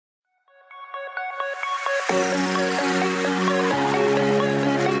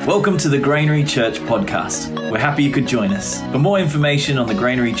Welcome to the Granary Church podcast. We're happy you could join us. For more information on the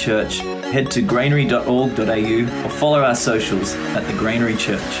Granary Church, head to granary.org.au or follow our socials at the Granary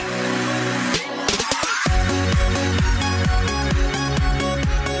Church.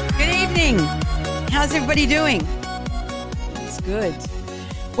 Good evening. How's everybody doing? It's good.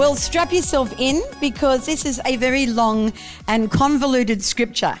 Well, strap yourself in because this is a very long and convoluted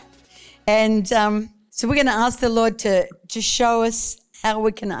scripture. And so we're going to ask the Lord to show us how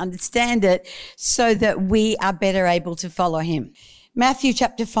we can understand it so that we are better able to follow him. Matthew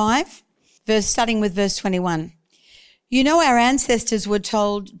chapter 5, starting with verse 21. You know, our ancestors were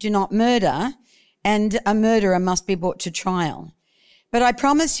told, do not murder, and a murderer must be brought to trial. But I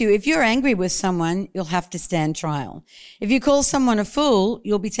promise you, if you're angry with someone, you'll have to stand trial. If you call someone a fool,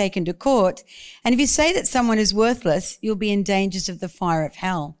 you'll be taken to court. And if you say that someone is worthless, you'll be in dangers of the fire of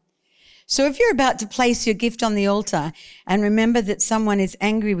hell. So if you're about to place your gift on the altar and remember that someone is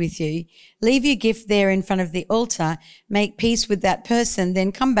angry with you, leave your gift there in front of the altar, make peace with that person,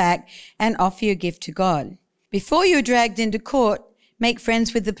 then come back and offer your gift to God. Before you're dragged into court, make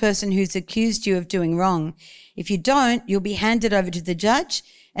friends with the person who's accused you of doing wrong. If you don't, you'll be handed over to the judge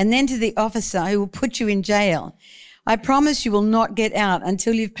and then to the officer who will put you in jail. I promise you will not get out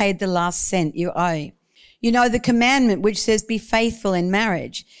until you've paid the last cent you owe. You know the commandment which says be faithful in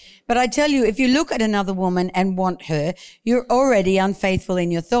marriage. But I tell you, if you look at another woman and want her, you're already unfaithful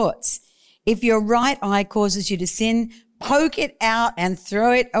in your thoughts. If your right eye causes you to sin, poke it out and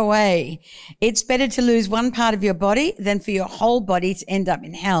throw it away. It's better to lose one part of your body than for your whole body to end up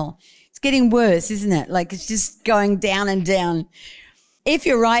in hell. It's getting worse, isn't it? Like it's just going down and down. If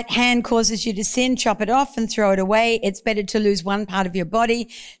your right hand causes you to sin, chop it off and throw it away. It's better to lose one part of your body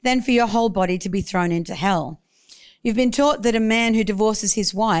than for your whole body to be thrown into hell. You've been taught that a man who divorces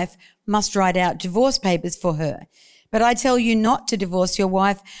his wife must write out divorce papers for her. But I tell you not to divorce your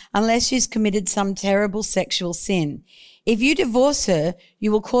wife unless she's committed some terrible sexual sin. If you divorce her,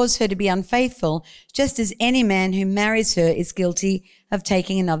 you will cause her to be unfaithful, just as any man who marries her is guilty of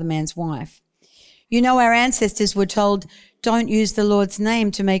taking another man's wife. You know, our ancestors were told, don't use the Lord's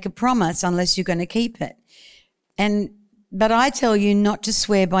name to make a promise unless you're going to keep it. But I tell you not to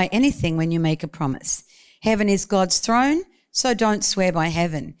swear by anything when you make a promise. Heaven is God's throne, so don't swear by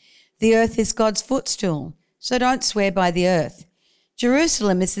heaven. The earth is God's footstool, so don't swear by the earth.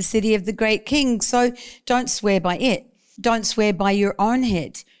 Jerusalem is the city of the great king, so don't swear by it. Don't swear by your own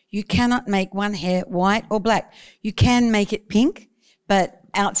head. You cannot make one hair white or black. You can make it pink, but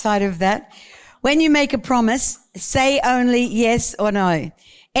outside of that, when you make a promise, say only yes or no.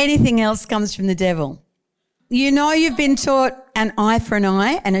 Anything else comes from the devil. You know you've been taught an eye for an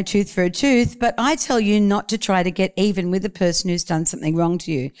eye and a tooth for a tooth, but I tell you not to try to get even with the person who's done something wrong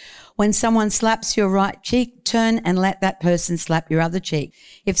to you. When someone slaps your right cheek, turn and let that person slap your other cheek.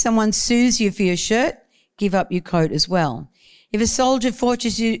 If someone sues you for your shirt, give up your coat as well. If a soldier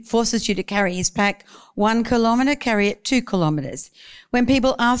forces you to carry his pack 1 kilometre, carry it 2 kilometres. When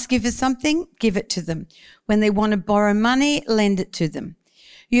people ask you for something, give it to them. When they want to borrow money, lend it to them.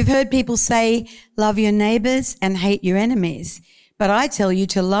 You've heard people say, love your neighbours and hate your enemies. But I tell you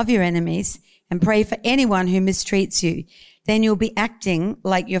to love your enemies and pray for anyone who mistreats you. Then you'll be acting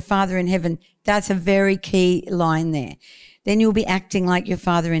like your Father in heaven. That's a very key line there. Then you'll be acting like your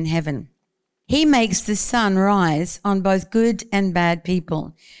Father in heaven. He makes the sun rise on both good and bad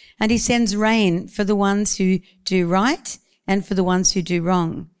people, and he sends rain for the ones who do right and for the ones who do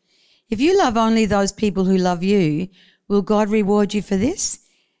wrong. If you love only those people who love you, will God reward you for this?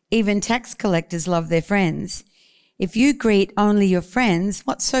 Even tax collectors love their friends. If you greet only your friends,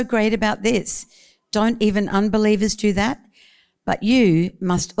 what's so great about this? Don't even unbelievers do that? But you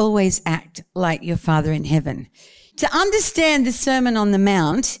must always act like your Father in heaven. To understand the Sermon on the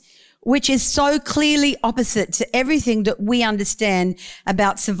Mount, which is so clearly opposite to everything that we understand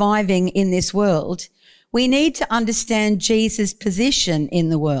about surviving in this world, we need to understand Jesus' position in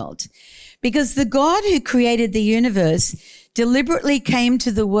the world. Because the God who created the universe deliberately came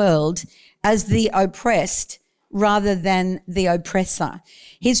to the world as the oppressed rather than the oppressor.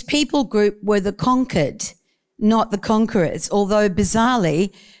 His people group were the conquered, not the conquerors, although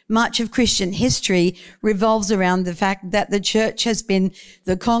bizarrely, much of Christian history revolves around the fact that the church has been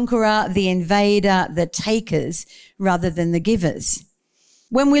the conqueror, the invader, the takers, rather than the givers.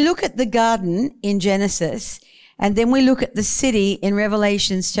 When we look at the garden in Genesis, and then we look at the city in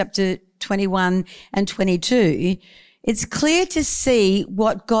Revelations chapter 21 and 22, it's clear to see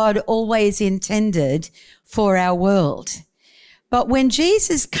what God always intended for our world. But when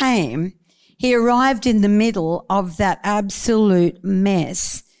Jesus came, he arrived in the middle of that absolute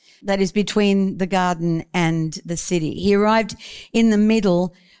mess that is between the garden and the city. He arrived in the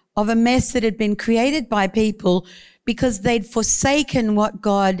middle of a mess that had been created by people because they'd forsaken what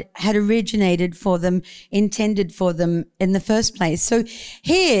God had originated for them, intended for them in the first place. So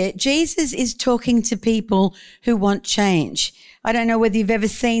here, Jesus is talking to people who want change. I don't know whether you've ever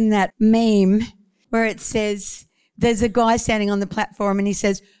seen that meme where it says, there's a guy standing on the platform and he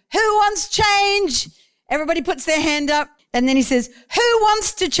says, "Who wants change?" Everybody puts their hand up. And then he says, "Who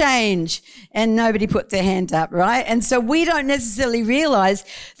wants to change?" And nobody put their hand up, right? And so we don't necessarily realize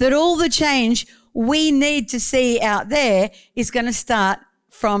that all the change we need to see out there is going to start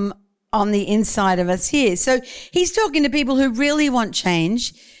from on the inside of us here. So he's talking to people who really want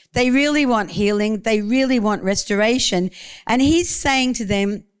change. They really want healing. They really want restoration. And he's saying to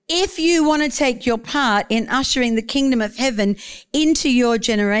them, if you want to take your part in ushering the kingdom of heaven into your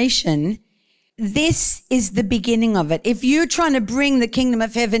generation, this is the beginning of it. If you're trying to bring the kingdom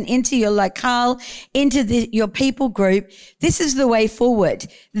of heaven into your locale, into your people group, this is the way forward.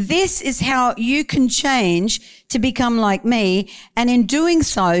 This is how you can change to become like me. And in doing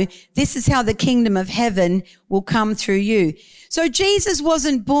so, this is how the kingdom of heaven will come through you. So Jesus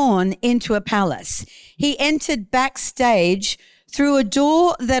wasn't born into a palace. He entered backstage through a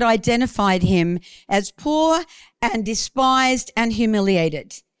door that identified him as poor and despised and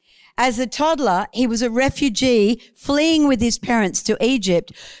humiliated. As a toddler, he was a refugee fleeing with his parents to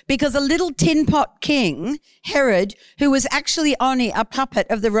Egypt because a little tin pot king, Herod, who was actually only a puppet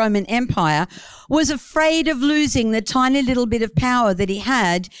of the Roman Empire, was afraid of losing the tiny little bit of power that he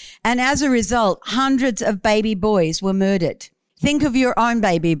had. And as a result, hundreds of baby boys were murdered. Think of your own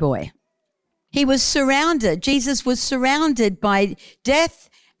baby boy. Jesus was surrounded by death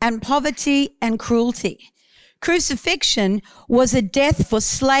and poverty and cruelty. Crucifixion was a death for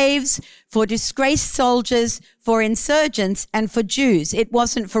slaves, for disgraced soldiers, for insurgents, and for Jews. It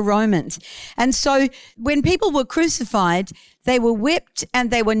wasn't for Romans. And so when people were crucified, they were whipped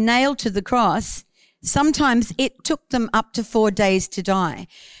and they were nailed to the cross. Sometimes it took them up to 4 days to die.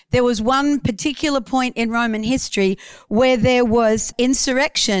 There was one particular point in Roman history where there was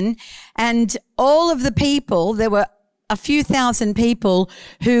insurrection and all of the people, there were a few thousand people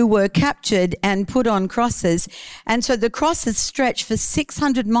who were captured and put on crosses. And so the crosses stretched for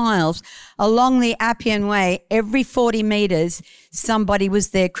 600 miles along the Appian Way. Every 40 meters, somebody was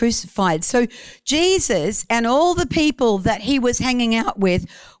there crucified. So Jesus and all the people that he was hanging out with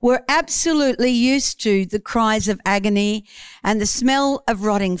were absolutely used to the cries of agony and the smell of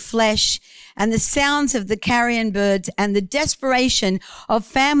rotting flesh and the sounds of the carrion birds and the desperation of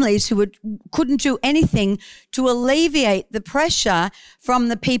families who couldn't do anything to alleviate the pressure from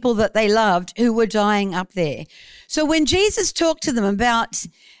the people that they loved who were dying up there. So when Jesus talked to them about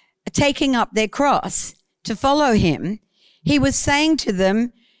taking up their cross to follow him, he was saying to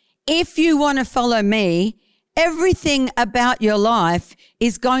them, if you want to follow me, everything about your life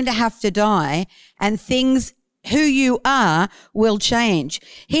is going to have to die and things who you are will change.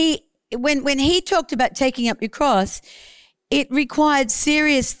 When he talked about taking up your cross, it required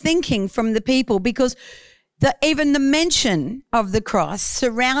serious thinking from the people because even the mention of the cross,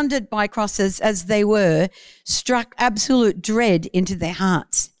 surrounded by crosses as they were, struck absolute dread into their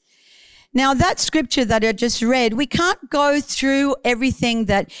hearts. Now, that scripture that I just read, we can't go through everything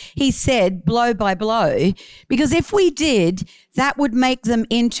that he said blow by blow, because if we did, that would make them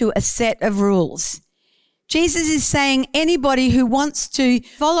into a set of rules. Jesus is saying anybody who wants to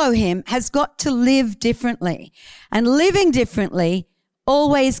follow him has got to live differently. And living differently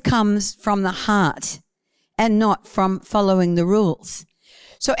always comes from the heart and not from following the rules.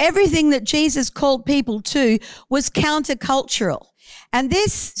 So everything that Jesus called people to was countercultural. And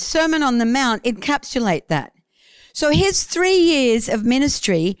this Sermon on the Mount encapsulates that. So his 3 years of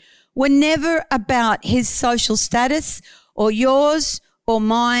ministry were never about his social status or yours or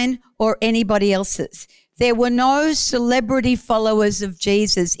mine or anybody else's. There were no celebrity followers of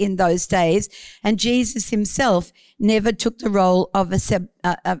Jesus in those days, and Jesus himself never took the role of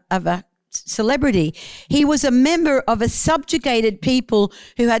a celebrity. He was a member of a subjugated people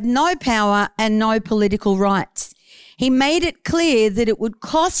who had no power and no political rights. He made it clear that it would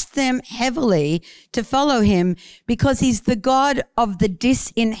cost them heavily to follow him because he's the God of the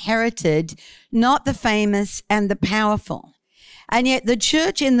disinherited, not the famous and the powerful. And yet the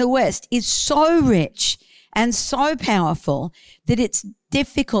church in the West is so rich and so powerful that it's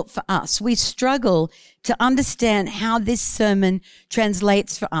difficult for us. We struggle to understand how this sermon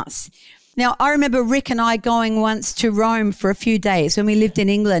translates for us. Now, I remember Rick and I going once to Rome for a few days when we lived in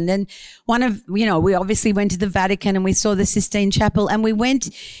England, and we obviously went to the Vatican and we saw the Sistine Chapel and we went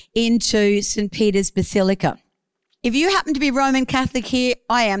into St. Peter's Basilica. If you happen to be Roman Catholic here,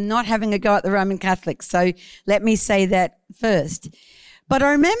 I am not having a go at the Roman Catholics, so let me say that first. But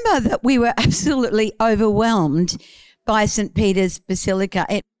I remember that we were absolutely overwhelmed by St. Peter's Basilica.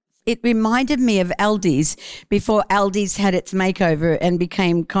 It reminded me of Aldi's before Aldi's had its makeover and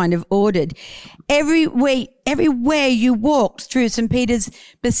became kind of ordered. Everywhere you walked through St. Peter's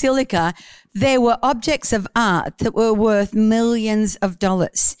Basilica, there were objects of art that were worth millions of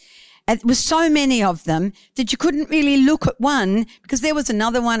dollars. And there were so many of them that you couldn't really look at one because there was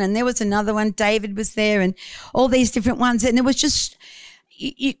another one and there was another one. David was there and all these different ones. And it was just,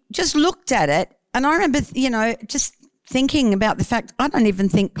 you just looked at it. And I remember, just thinking about the fact, I don't even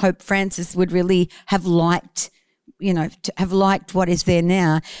think Pope Francis would really have liked, to have liked what is there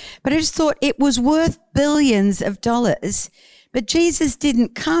now. But I just thought it was worth billions of dollars. But Jesus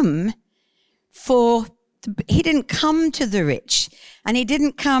didn't come he didn't come to the rich, and he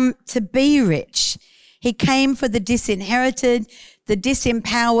didn't come to be rich. He came for the disinherited, the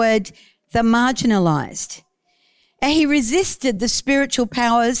disempowered, the marginalized. And he resisted the spiritual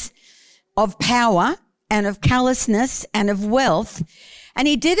powers of power and of callousness and of wealth, and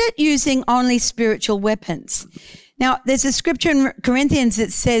he did it using only spiritual weapons. Now, there's a scripture in Corinthians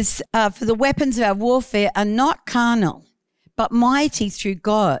that says, for the weapons of our warfare are not carnal, but mighty through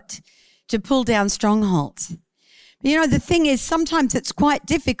God to pull down strongholds. The thing is, sometimes it's quite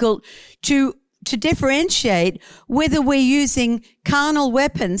difficult to differentiate whether we're using carnal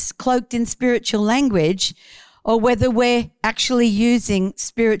weapons cloaked in spiritual language or whether we're actually using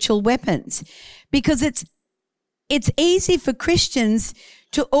spiritual weapons. Because it's easy for Christians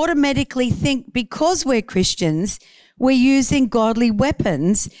to automatically think because we're Christians, we're using godly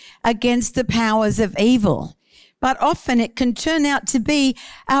weapons against the powers of evil. But often it can turn out to be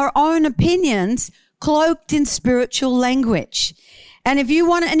our own opinions cloaked in spiritual language. And if you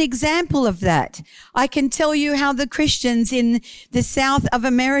want an example of that, I can tell you how the Christians in the South of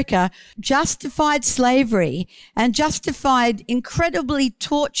America justified slavery and justified incredibly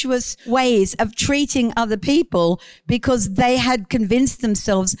tortuous ways of treating other people because they had convinced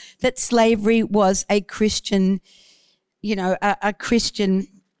themselves that slavery was a Christian, a Christian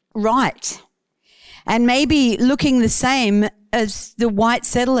right. And maybe looking the same as the white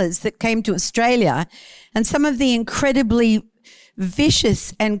settlers that came to Australia and some of the incredibly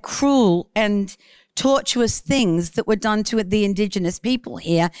vicious and cruel and tortuous things that were done to the Indigenous people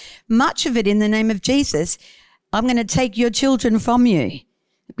here, much of it in the name of Jesus. I'm going to take your children from you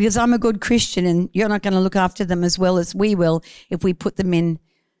because I'm a good Christian and you're not going to look after them as well as we will if we put them in,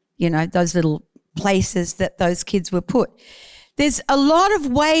 those little places that those kids were put. There's a lot of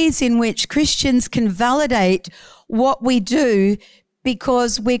ways in which Christians can validate what we do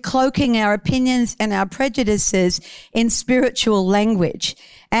because we're cloaking our opinions and our prejudices in spiritual language.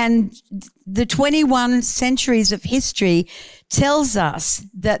 And the 21 centuries of history tells us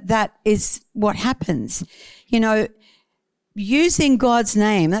that that is what happens. Using God's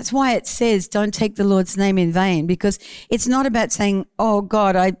name, that's why it says don't take the Lord's name in vain, because it's not about saying, oh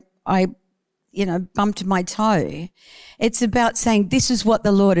God, I bumped my toe. It's about saying this is what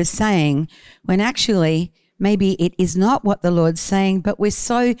the Lord is saying, when actually maybe it is not what the Lord's saying, but we're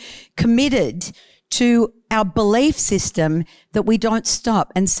so committed to our belief system that we don't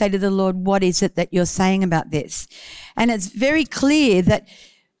stop and say to the Lord, what is it that you're saying about this? And it's very clear that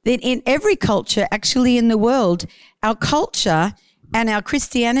in every culture, actually in the world, our culture and our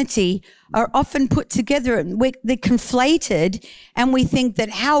Christianity are often put together and they're conflated, and we think that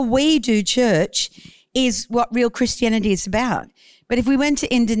how we do church is what real Christianity is about. But if we went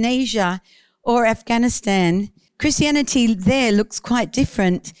to Indonesia or Afghanistan, Christianity there looks quite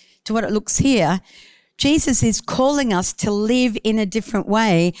different to what it looks here. Jesus is calling us to live in a different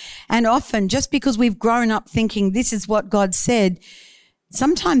way. And often, just because we've grown up thinking this is what God said,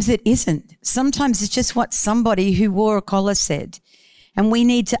 sometimes it isn't. Sometimes it's just what somebody who wore a collar said. And we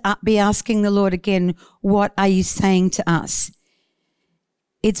need to be asking the Lord again, what are you saying to us?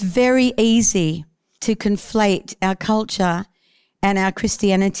 It's very easy to conflate our culture and our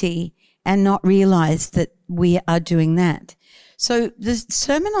Christianity and not realize that we are doing that. So the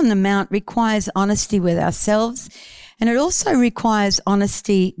Sermon on the Mount requires honesty with ourselves, and it also requires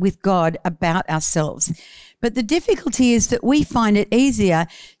honesty with God about ourselves. But the difficulty is that we find it easier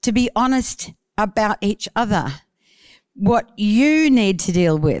to be honest about each other. What you need to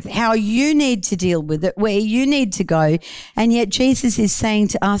deal with, how you need to deal with it, where you need to go. And yet Jesus is saying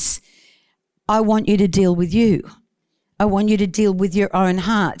to us, I want you to deal with you. I want you to deal with your own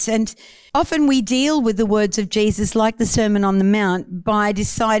hearts. And often we deal with the words of Jesus, like the Sermon on the Mount, by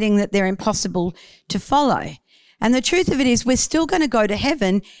deciding that they're impossible to follow. And the truth of it is we're still going to go to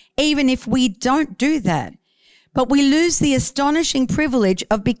heaven even if we don't do that. But we lose the astonishing privilege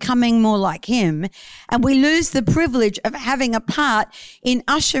of becoming more like him, and we lose the privilege of having a part in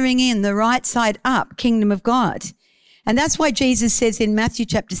ushering in the right side up kingdom of God. And that's why Jesus says in Matthew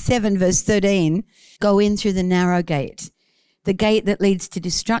chapter 7, verse 13, go in through the narrow gate. The gate that leads to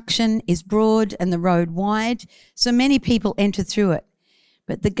destruction is broad and the road wide, so many people enter through it.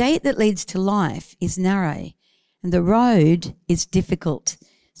 But the gate that leads to life is narrow, and the road is difficult,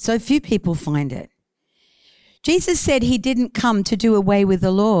 so few people find it. Jesus said he didn't come to do away with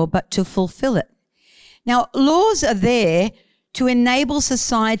the law, but to fulfill it. Now, laws are there to enable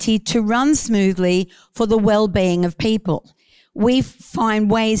society to run smoothly for the well-being of people. We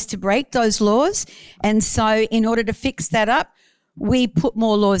find ways to break those laws, and so in order to fix that up, we put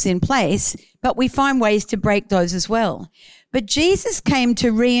more laws in place, but we find ways to break those as well. But Jesus came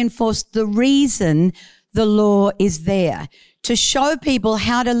to reinforce the reason the law is there, to show people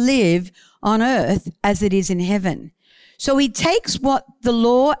how to live on earth as it is in heaven. So he takes what the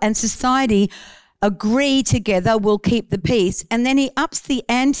law and society agree together will keep the peace, and then he ups the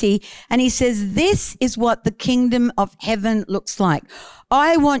ante and he says, this is what the kingdom of heaven looks like.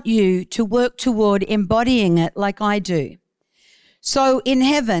 I want you to work toward embodying it like I do. So in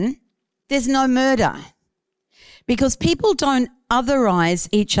heaven, there's no murder because people don't otherize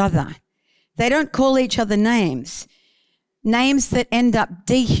each other. They don't call each other names that end up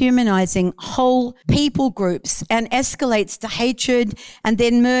dehumanizing whole people groups and escalates to hatred and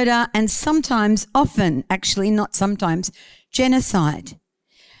then murder and sometimes, often, actually not sometimes, genocide.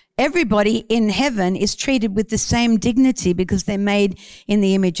 Everybody in heaven is treated with the same dignity because they're made in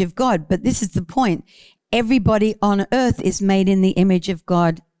the image of God. But this is the point. Everybody on earth is made in the image of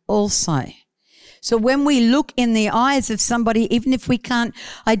God also. So when we look in the eyes of somebody, even if we can't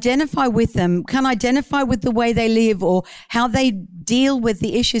identify with them, can't identify with the way they live or how they deal with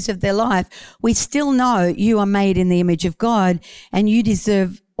the issues of their life, we still know you are made in the image of God and you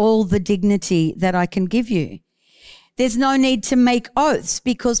deserve all the dignity that I can give you. There's no need to make oaths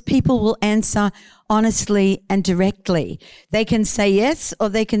because people will answer honestly and directly. They can say yes or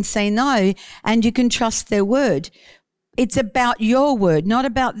they can say no, and you can trust their word. It's about your word, not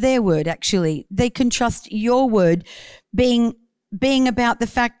about their word, actually. They can trust your word being about the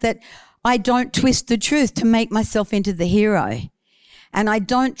fact that I don't twist the truth to make myself into the hero. And I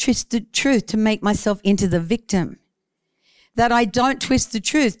don't twist the truth to make myself into the victim. That I don't twist the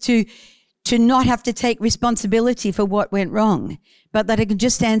truth to not have to take responsibility for what went wrong, but that I can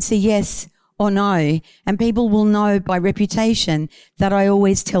just answer yes or no. And people will know by reputation that I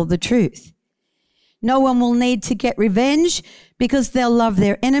always tell the truth. No one will need to get revenge because they'll love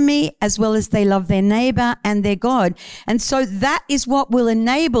their enemy as well as they love their neighbor and their God. And so that is what will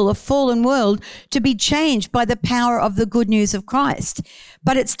enable a fallen world to be changed by the power of the good news of Christ.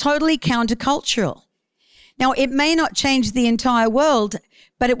 But it's totally countercultural. Now, it may not change the entire world,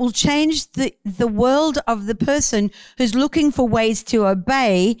 but it will change the world of the person who's looking for ways to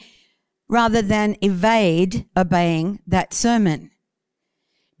obey rather than evade obeying that sermon.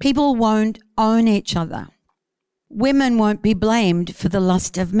 People won't own each other. Women won't be blamed for the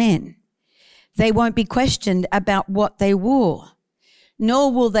lust of men. They won't be questioned about what they wore,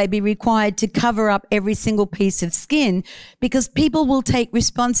 nor will they be required to cover up every single piece of skin because people will take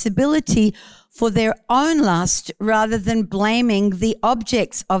responsibility for their own lust rather than blaming the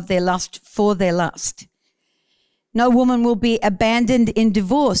objects of their lust for their lust. No woman will be abandoned in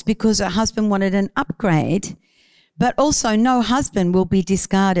divorce because her husband wanted an upgrade, but also no husband will be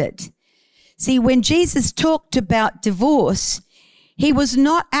discarded. See, when Jesus talked about divorce, he was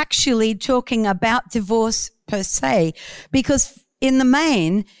not actually talking about divorce per se, because in the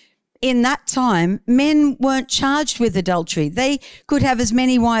main, in that time, men weren't charged with adultery. They could have as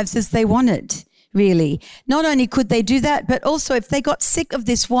many wives as they wanted, really. Not only could they do that, but also if they got sick of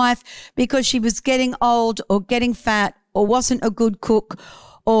this wife because she was getting old or getting fat or wasn't a good cook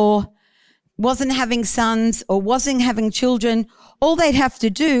or wasn't having sons or wasn't having children, all they'd have to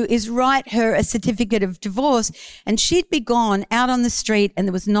do is write her a certificate of divorce and she'd be gone out on the street and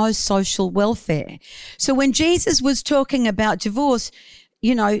there was no social welfare. So when Jesus was talking about divorce,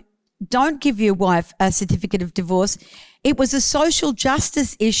 don't give your wife a certificate of divorce. It was a social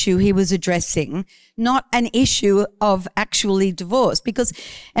justice issue he was addressing, not an issue of actually divorce.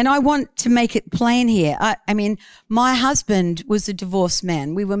 And I want to make it plain here. I mean, my husband was a divorced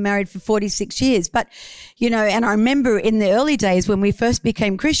man. We were married for 46 years. But, and I remember in the early days when we first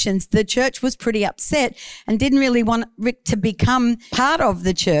became Christians, the church was pretty upset and didn't really want Rick to become part of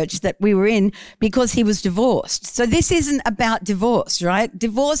the church that we were in because he was divorced. So this isn't about divorce, right?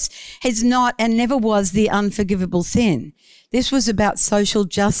 Divorce is not and never was the unforgivable sin. This was about social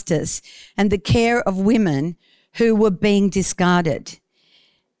justice and the care of women who were being discarded.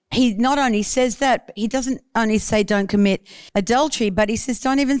 He not only says that, but he doesn't only say don't commit adultery, but he says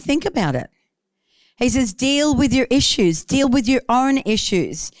don't even think about it. He says deal with your issues, deal with your own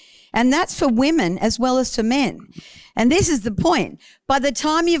issues. And that's for women as well as for men. And this is the point. By the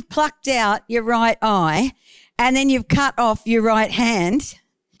time you've plucked out your right eye and then you've cut off your right hand,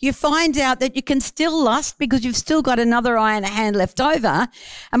 you find out that you can still lust because you've still got another eye and a hand left over.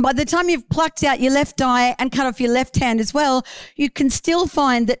 And by the time you've plucked out your left eye and cut off your left hand as well, you can still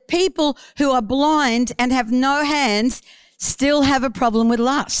find that people who are blind and have no hands still have a problem with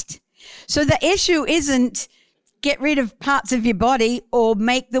lust. So the issue isn't get rid of parts of your body or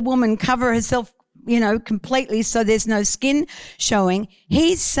make the woman cover herself, completely so there's no skin showing.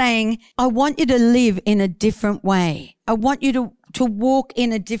 He's saying, I want you to live in a different way. I want you to walk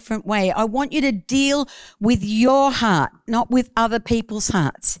in a different way. I want you to deal with your heart, not with other people's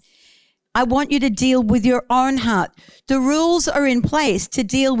hearts. I want you to deal with your own heart. The rules are in place to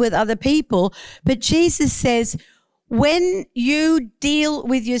deal with other people, but Jesus says, when you deal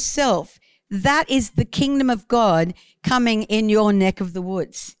with yourself, that is the kingdom of God coming in your neck of the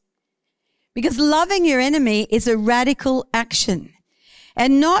woods. Because loving your enemy is a radical action.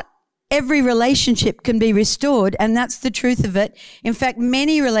 And not every relationship can be restored, and that's the truth of it. In fact,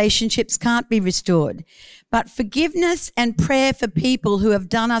 many relationships can't be restored. But forgiveness and prayer for people who have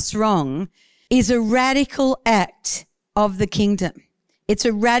done us wrong is a radical act of the kingdom. It's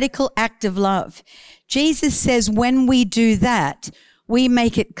a radical act of love. Jesus says when we do that, we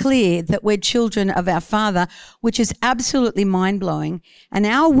make it clear that we're children of our Father, which is absolutely mind-blowing. And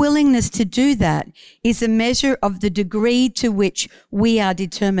our willingness to do that is a measure of the degree to which we are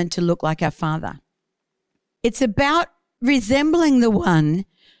determined to look like our Father. It's about resembling the one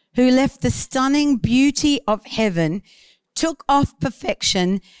who left the stunning beauty of heaven, took off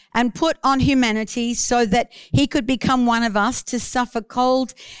perfection, and put on humanity so that he could become one of us to suffer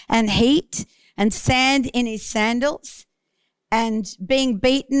cold and heat and sand in his sandals, and being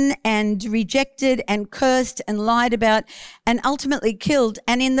beaten and rejected and cursed and lied about and ultimately killed.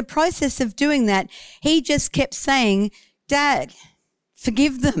 And in the process of doing that, he just kept saying, Dad,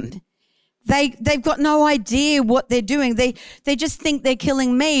 forgive them. They've got no idea what they're doing. They just think they're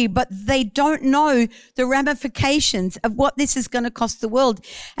killing me, but they don't know the ramifications of what this is going to cost the world.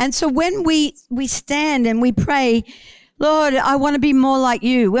 And so when we stand and we pray, Lord, I want to be more like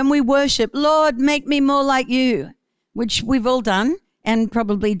you. When we worship, Lord, make me more like you, which we've all done and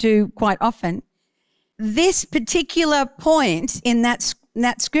probably do quite often. This particular point in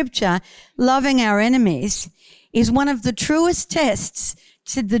that scripture, loving our enemies, is one of the truest tests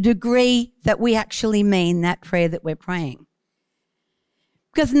to the degree that we actually mean that prayer that we're praying.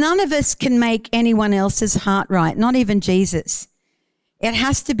 Because none of us can make anyone else's heart right, not even Jesus. It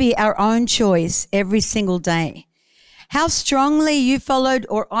has to be our own choice every single day. How strongly you followed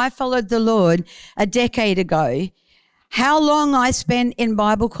or I followed the Lord a decade ago, how long I spent in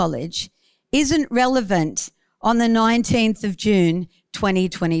Bible college isn't relevant on the 19th of June,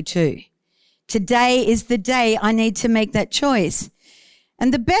 2022. Today is the day I need to make that choice.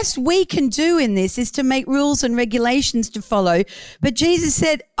 And the best we can do in this is to make rules and regulations to follow. But Jesus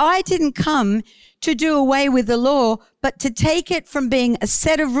said, I didn't come to do away with the law, but to take it from being a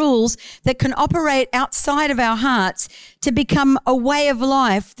set of rules that can operate outside of our hearts to become a way of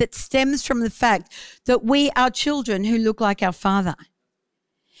life that stems from the fact that we are children who look like our Father.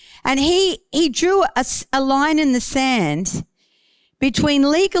 And he drew a line in the sand between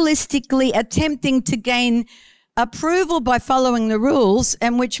legalistically attempting to gain approval by following the rules,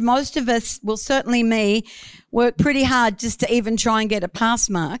 and which most of us, well, certainly me, work pretty hard just to even try and get a pass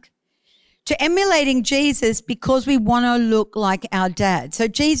mark, to emulating Jesus because we want to look like our dad. So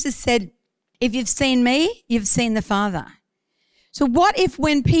Jesus said, if you've seen me, you've seen the Father. So what if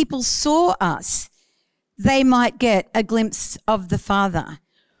when people saw us, they might get a glimpse of the Father?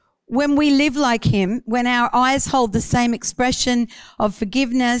 When we live like him, when our eyes hold the same expression of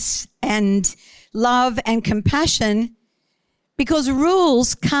forgiveness and love and compassion, because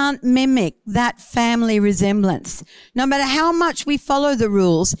rules can't mimic that family resemblance. No matter how much we follow the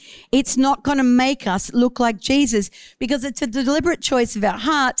rules, it's not going to make us look like Jesus, because it's a deliberate choice of our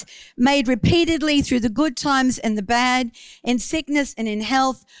hearts made repeatedly through the good times and the bad, in sickness and in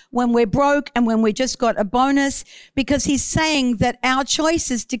health, when we're broke and when we just got a bonus, because he's saying that our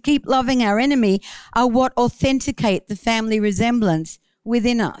choices to keep loving our enemy are what authenticate the family resemblance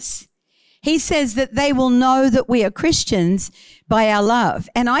within us. He says that they will know that we are Christians by our love.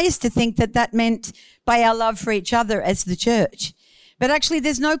 And I used to think that that meant by our love for each other as the church. But actually,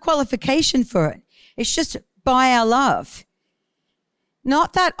 there's no qualification for it. It's just by our love.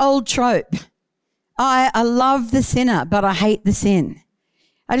 Not that old trope I love the sinner, but I hate the sin.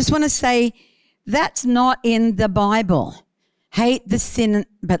 I just want to say that's not in the Bible. Hate the sin,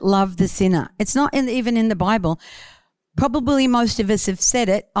 but love the sinner. It's not even in the Bible. Probably most of us have said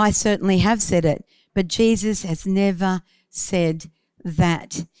it. I certainly have said it. But Jesus has never said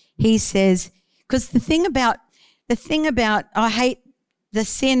that. He says, because the thing about I hate the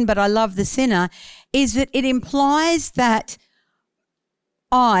sin, but I love the sinner, is that it implies that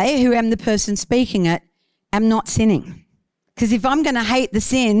I, who am the person speaking it, am not sinning. Because if I'm going to hate the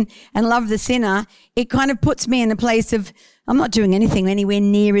sin and love the sinner, it kind of puts me in a place of, I'm not doing anything anywhere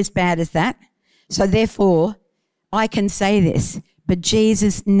near as bad as that. So therefore, I can say this. But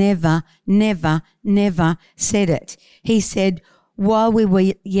Jesus never, never, never said it. He said, while we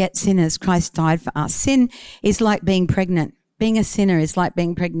were yet sinners, Christ died for us. Sin is like being pregnant. Being a sinner is like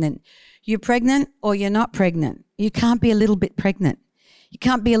being pregnant. You're pregnant or you're not pregnant. You can't be a little bit pregnant. You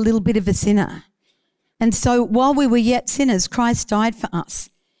can't be a little bit of a sinner. And so while we were yet sinners, Christ died for us.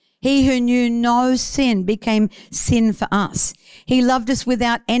 He who knew no sin became sin for us. He loved us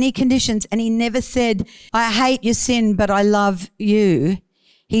without any conditions, and he never said, I hate your sin, but I love you.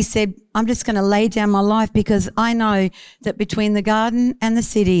 He said, I'm just going to lay down my life because I know that between the garden and the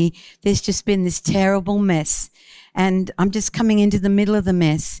city, there's just been this terrible mess. And I'm just coming into the middle of the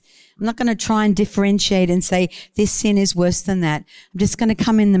mess. I'm not going to try and differentiate and say this sin is worse than that. I'm just going to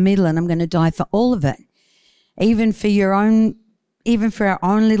come in the middle and I'm going to die for all of it. Even for our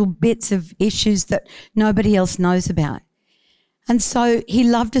own little bits of issues that nobody else knows about. And so he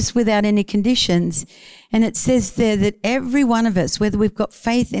loved us without any conditions. And it says there that every one of us, whether we've got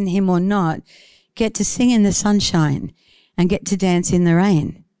faith in him or not, get to sing in the sunshine and get to dance in the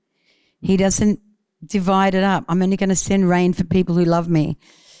rain. He doesn't divide it up. I'm only going to send rain for people who love me.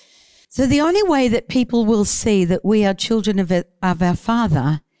 So the only way that people will see that we are children of our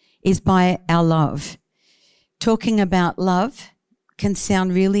Father is by our love. Talking about love can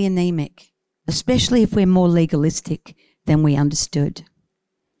sound really anemic, especially if we're more legalistic than we understood.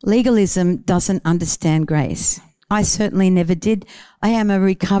 Legalism doesn't understand grace. I certainly never did. I am a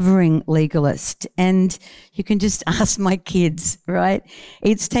recovering legalist, and you can just ask my kids, right?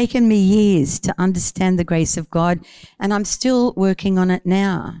 It's taken me years to understand the grace of God, and I'm still working on it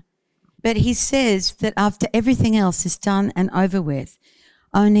now. But he says that after everything else is done and over with,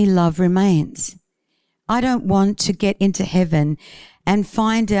 only love remains. I don't want to get into heaven and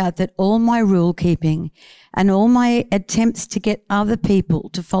find out that all my rule keeping and all my attempts to get other people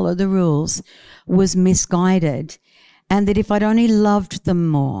to follow the rules was misguided, and that if I'd only loved them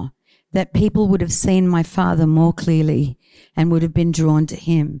more, that people would have seen my Father more clearly and would have been drawn to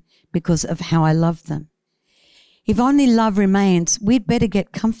him because of how I loved them. If only love remains, we'd better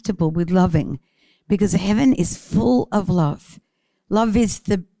get comfortable with loving, because heaven is full of love. Love is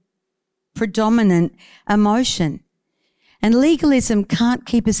the predominant emotion. And legalism can't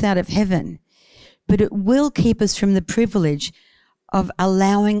keep us out of heaven, but it will keep us from the privilege of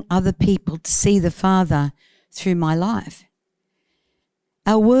allowing other people to see the Father through my life.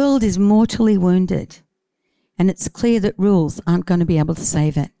 Our world is mortally wounded, and it's clear that rules aren't going to be able to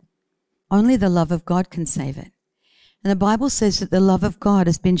save it. Only the love of God can save it. And the Bible says that the love of God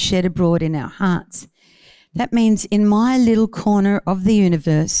has been shed abroad in our hearts. That means in my little corner of the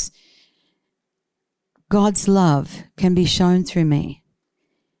universe, God's love can be shown through me.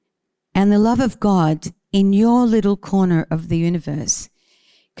 And the love of God in your little corner of the universe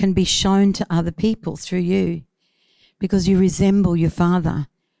can be shown to other people through you, because you resemble your Father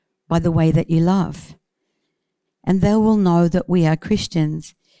by the way that you love. And they will know that we are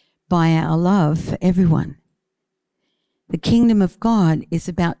Christians by our love for everyone. The kingdom of God is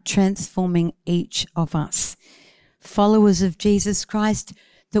about transforming each of us, followers of Jesus Christ,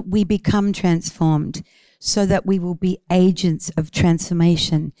 that we become transformed so that we will be agents of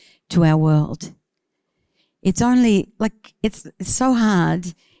transformation to our world. It's only it's so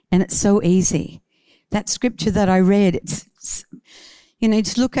hard and it's so easy. That scripture that I read, it's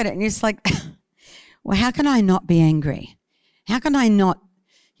just look at it and it's like, well, how can I not be angry? How can I not,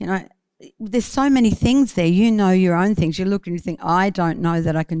 there's so many things there. You know your own things. You look and you think, I don't know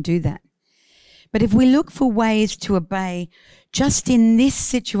that I can do that. But if we look for ways to obey just in this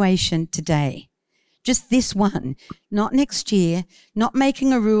situation today, just this one, not next year, not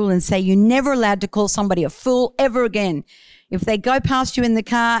making a rule and say you're never allowed to call somebody a fool ever again. If they go past you in the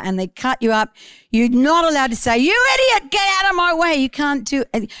car and they cut you up, you're not allowed to say, you idiot, get out of my way. You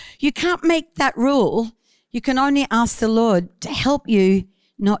can't make that rule. You can only ask the Lord to help you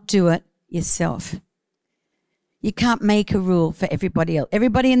not do it yourself. You can't make a rule for everybody else.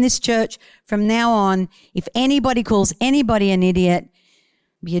 Everybody in this church, from now on, if anybody calls anybody an idiot,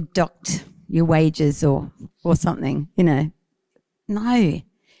 you're docked. your wages or something, No.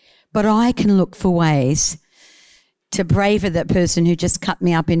 But I can look for ways to pray for that person who just cut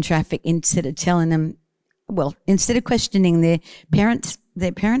me up in traffic instead of telling them, instead of questioning their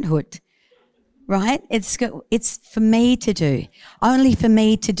parenthood, right? It's for me to do, only for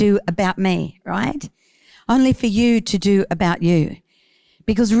me to do about me, right? Only for you to do about you,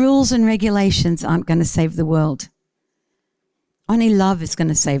 because rules and regulations aren't going to save the world. Only love is going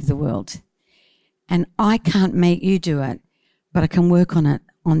to save the world. And I can't make you do it, but I can work on it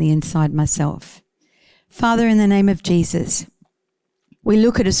on the inside myself. Father, in the name of Jesus, we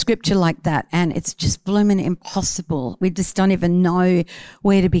look at a scripture like that and it's just blooming impossible. We just don't even know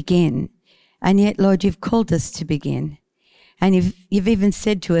where to begin. And yet, Lord, you've called us to begin. And you've even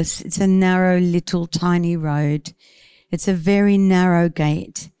said to us, it's a narrow, little, tiny road. It's a very narrow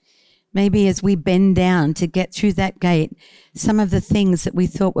gate. Maybe as we bend down to get through that gate, some of the things that we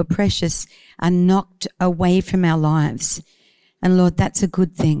thought were precious are knocked away from our lives. And Lord, that's a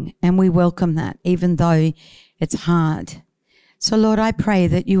good thing. And we welcome that, even though it's hard. So Lord, I pray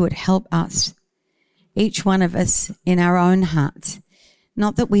that you would help us, each one of us in our own hearts.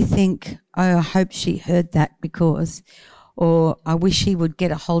 Not that we think, oh, I hope she heard that because, or I wish he would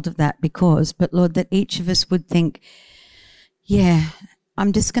get a hold of that because, but Lord, that each of us would think, yeah,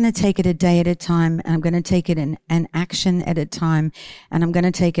 I'm just going to take it a day at a time, and I'm going to take it an action at a time, and I'm going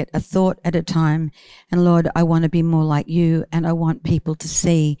to take it a thought at a time. And Lord, I want to be more like you, and I want people to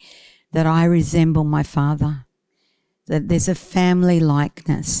see that I resemble my Father, that there's a family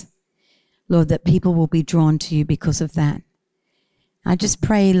likeness. Lord, that people will be drawn to you because of that. I just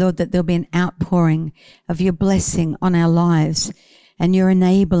pray, Lord, that there'll be an outpouring of your blessing on our lives and your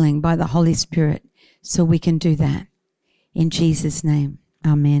enabling by the Holy Spirit so we can do that. In Jesus' name,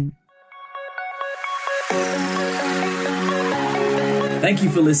 amen. Thank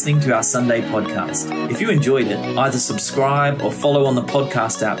you for listening to our Sunday podcast. If you enjoyed it, either subscribe or follow on the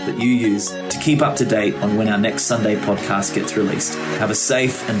podcast app that you use to keep up to date on when our next Sunday podcast gets released. Have a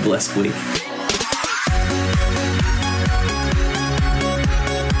safe and blessed week.